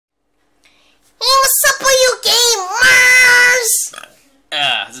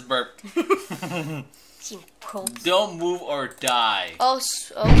Don't move or die. Oh,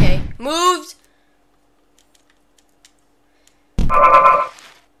 okay. Moved.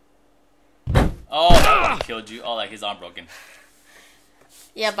 Oh, that one killed you. Oh, like his arm broken.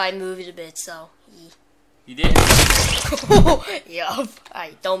 Yeah, but I moved it a bit, so. You did? Yup.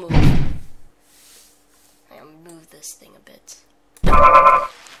 Alright, don't move. I'm gonna move this thing a bit.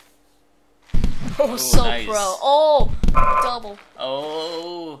 Oh, so nice. pro. Oh, double.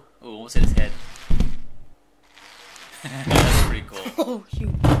 Oh, almost hit his head. That's pretty cool. Oh,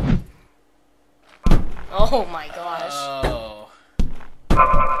 shoot. Oh my gosh. Oh.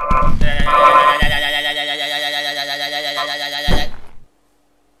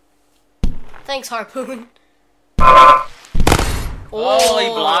 Thanks, Harpoon. Oh, he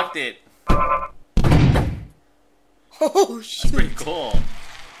blocked it. Oh, That's shoot. pretty cool.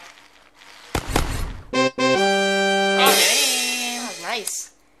 That was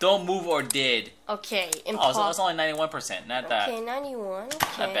nice. Don't move or did. Okay, Oh, so it's only 91%. Not that. Okay, 91. Okay.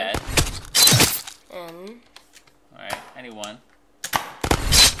 Not bad. And. Alright, 91.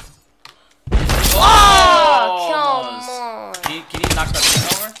 Oh, Almost. come on. Can you knock that thing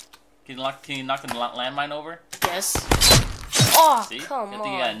over? Can you knock the landmine over? Yes. Oh, See? come I on.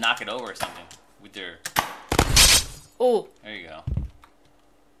 think you gotta knock it over or something. With your... Oh. There you go.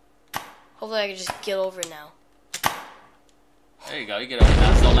 Hopefully I can just get over it now. There you go. You get over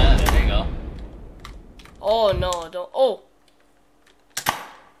now. Still landed. There you go. Oh, no, don't. Oh.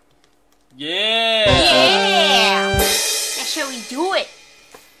 Yeah! Yeah! That's how we do it.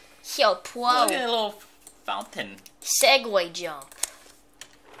 Yo, pro. Look at a little fountain. Segway jump.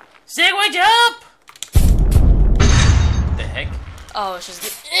 Segway jump! The heck? Oh, it's just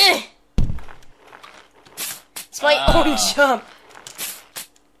It's my own jump.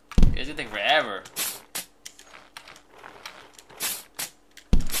 It's gonna take forever.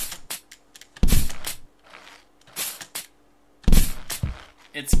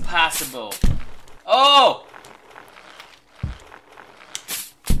 It's possible. Oh!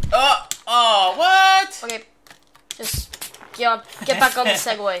 Oh, what? Okay, just get back on the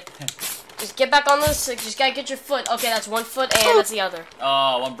Segway. Just get back on this. Just gotta get your foot. Okay, that's one foot, and that's the other.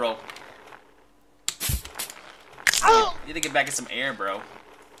 Oh, one broke. You need to get back in some air, bro.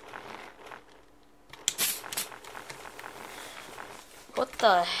 What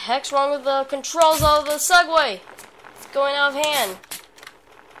the heck's wrong with the controls of the Segway? It's going out of hand.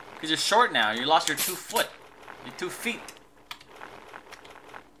 Because you're short now. You lost your 2 foot. Your 2 feet.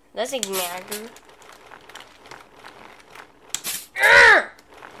 That's a matter.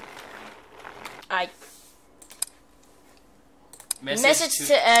 Message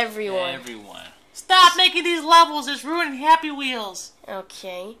to everyone. Stop making these levels. It's ruining Happy Wheels.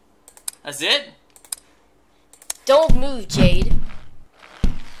 Okay. That's it? Don't move, Jade.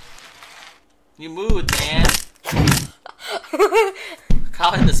 You moved, man.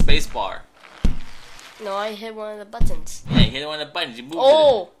 Call it the space bar. No, I hit one of the buttons. Yeah, you hit one of the buttons. You moved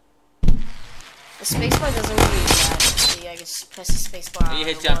Oh! The spacebar doesn't really do that. See, I just press the spacebar. it. You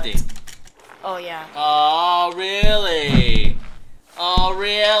hit jumping. Oh, yeah. Oh, really? Oh,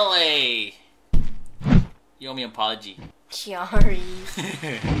 really? You owe me an apology. Sorry.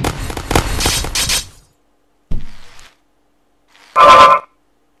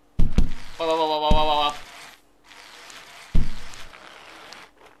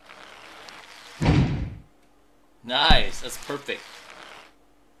 Nice, that's perfect.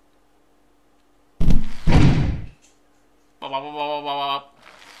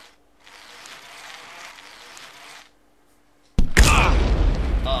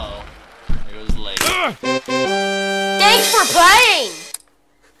 Uh-oh. There goes the leg. Thanks for playing!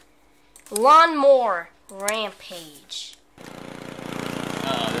 Lawnmower Rampage.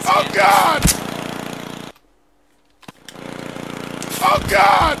 Oh, God! Oh,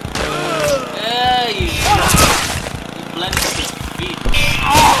 God! Hey, you blended up his feet.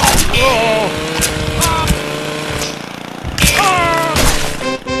 Wow.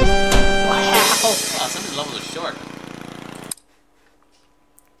 Wow, some of these levels are short.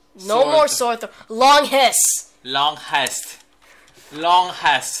 No more sword throw. Long hiss. Long hest. Long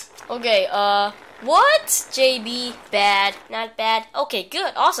hest. Okay, what? JB, bad, not bad. Okay,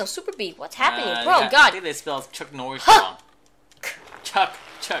 good, awesome, Super B. What's happening, bro? I God. think they spelled Chuck Norris wrong. Chuck.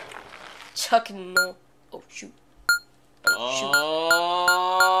 Chuck no. Oh shoot. Oh.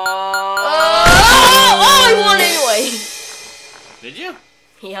 Oh, I won anyway. Did you?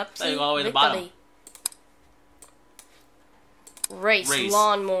 Yep. There you go, all the way to the bottom. Race,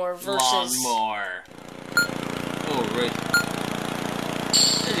 lawnmower versus. Lawnmower. Oh, right.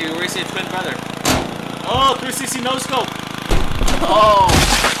 You race your twin brother. Oh, 360 no scope. Oh.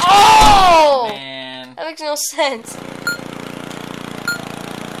 Oh! Man. That makes no sense.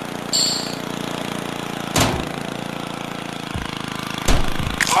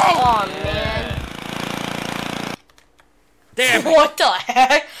 Oh man. Damn. What the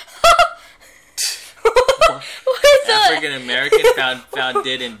heck? What the African American found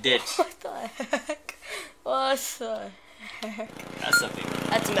dead in ditch. What the heck? What the heck? That's something.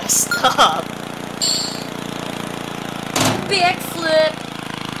 That's messed up. Backflip.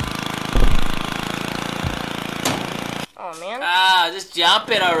 Oh man. Ah, just jump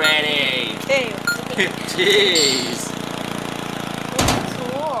it already. Hey. Jeez.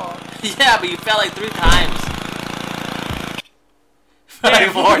 Cool. Yeah, but you fell like 3 times.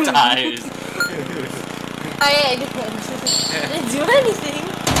 Like 4 times. I didn't do anything.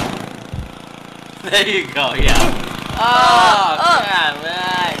 There you go, yeah. Oh, come on.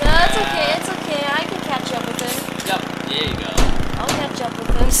 No, it's okay, it's okay. I can catch up with him. Yep, there you go. I'll catch up with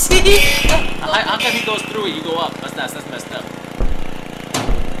him. See? How come he goes through it? You go up. That's messed up.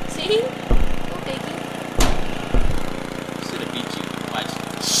 See? Go biggie. Should have beat you. Watch.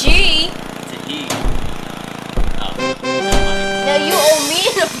 She? It's a he. Oh, never mind. Now you owe me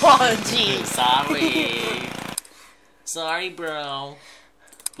an apology. Sorry. Sorry, bro.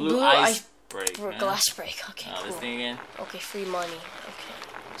 Blue ice break. Glass break. Okay, Oh, cool. this thing again? Okay, free money. Okay.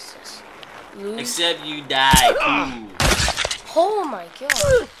 What's this? Lose. Except you die. Ooh. Oh my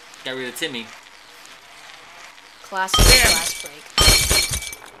god. Got rid of Timmy. Classic glass break.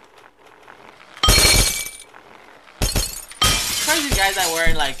 How are you guys not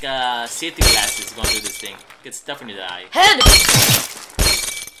wearing like safety glasses going through this thing? Get stuff in your eye. Head!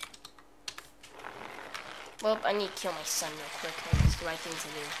 Well, I need to kill my son real quick. It's the right thing to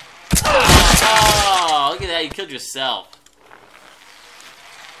do. Oh, look at that. You killed yourself.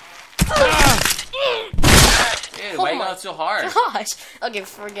 Dude, why are you going so hard? Gosh. Okay,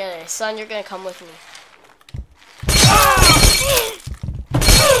 forget it. Son, you're gonna come with me.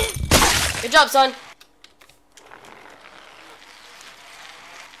 Good job, son.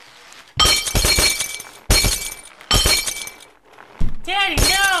 Daddy,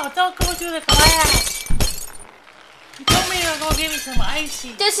 no! Don't go through the glass! You told me you were gonna give me some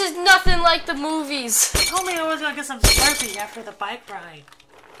icy. This is nothing like the movies. You told me I was gonna get some Slurpee after the bike ride.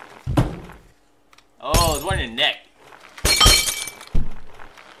 Oh, there's one in your neck.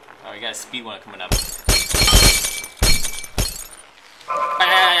 Oh, you got a speed one coming up.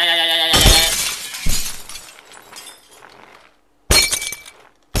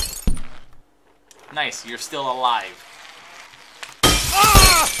 Nice, you're still alive.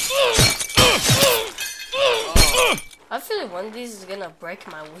 I feel like one of these is gonna break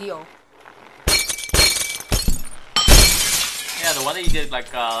my wheel. Yeah, the one that you did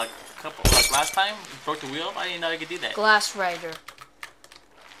like last time, you broke the wheel. I didn't know you could do that. Glass Rider.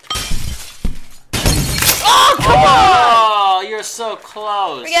 Oh, come on! Oh, you're so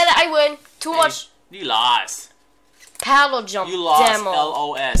close. Forget it, I win. Too much You lost. paddle jump You lost. demo.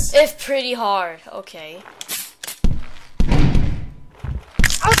 LOS. It's pretty hard. Okay.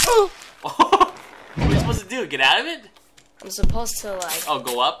 What are you supposed to do? Get out of it? I'm supposed to like. Oh,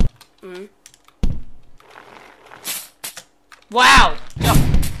 go up. Wow. Jump.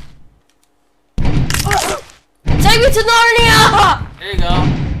 Take me to Narnia. There you go.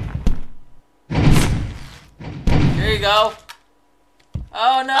 There you go.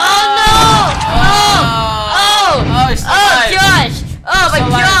 Oh no! Oh no! Oh! Oh, it's Oh alive. gosh! Oh my So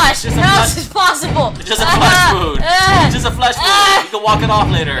alive. gosh! It's just a How flash- is this possible? It's just a flash wound. It's just a flash wound. You can walk it off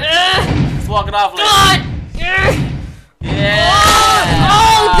later. Just walk it off later. God! Yeah.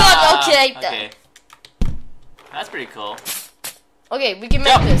 Oh god! Okay. Okay. That's pretty cool. Okay, we can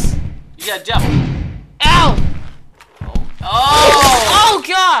make Jump. this. You gotta jump. Ow! Oh. Oh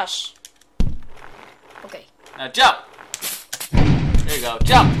gosh! Okay. Now jump. There you go.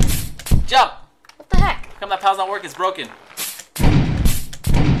 Jump. Jump. What the heck? Come, that pal's not working. It's broken.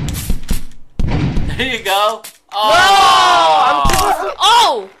 There you go. Oh.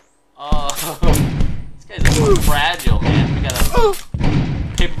 Oh! Oh. This guy's a little fragile, man. We got a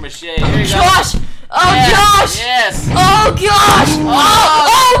paper mache. There you go. Gosh! Oh Yes. gosh! Yes. Oh gosh!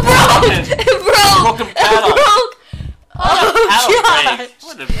 Oh, broke! It broke! Broken It paddle. broke! Paddle Oh gosh! break.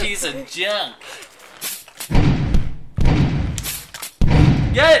 What a piece of junk.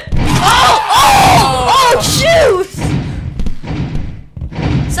 Get it! Oh, shoot!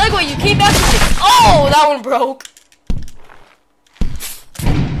 Segway, you came back with me. Oh, that one broke.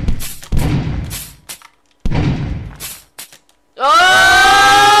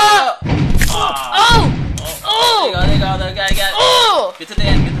 Oh! Oh! Oh! There you go, there you go. Got it. Oh! Get to the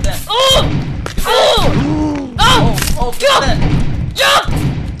end, get to the end. Oh! Oh! Oh! Oh, get to the end. Jump!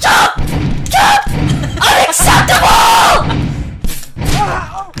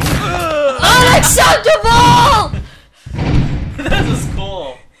 Unacceptable! This is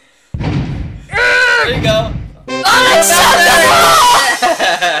cool. There you go. Unacceptable!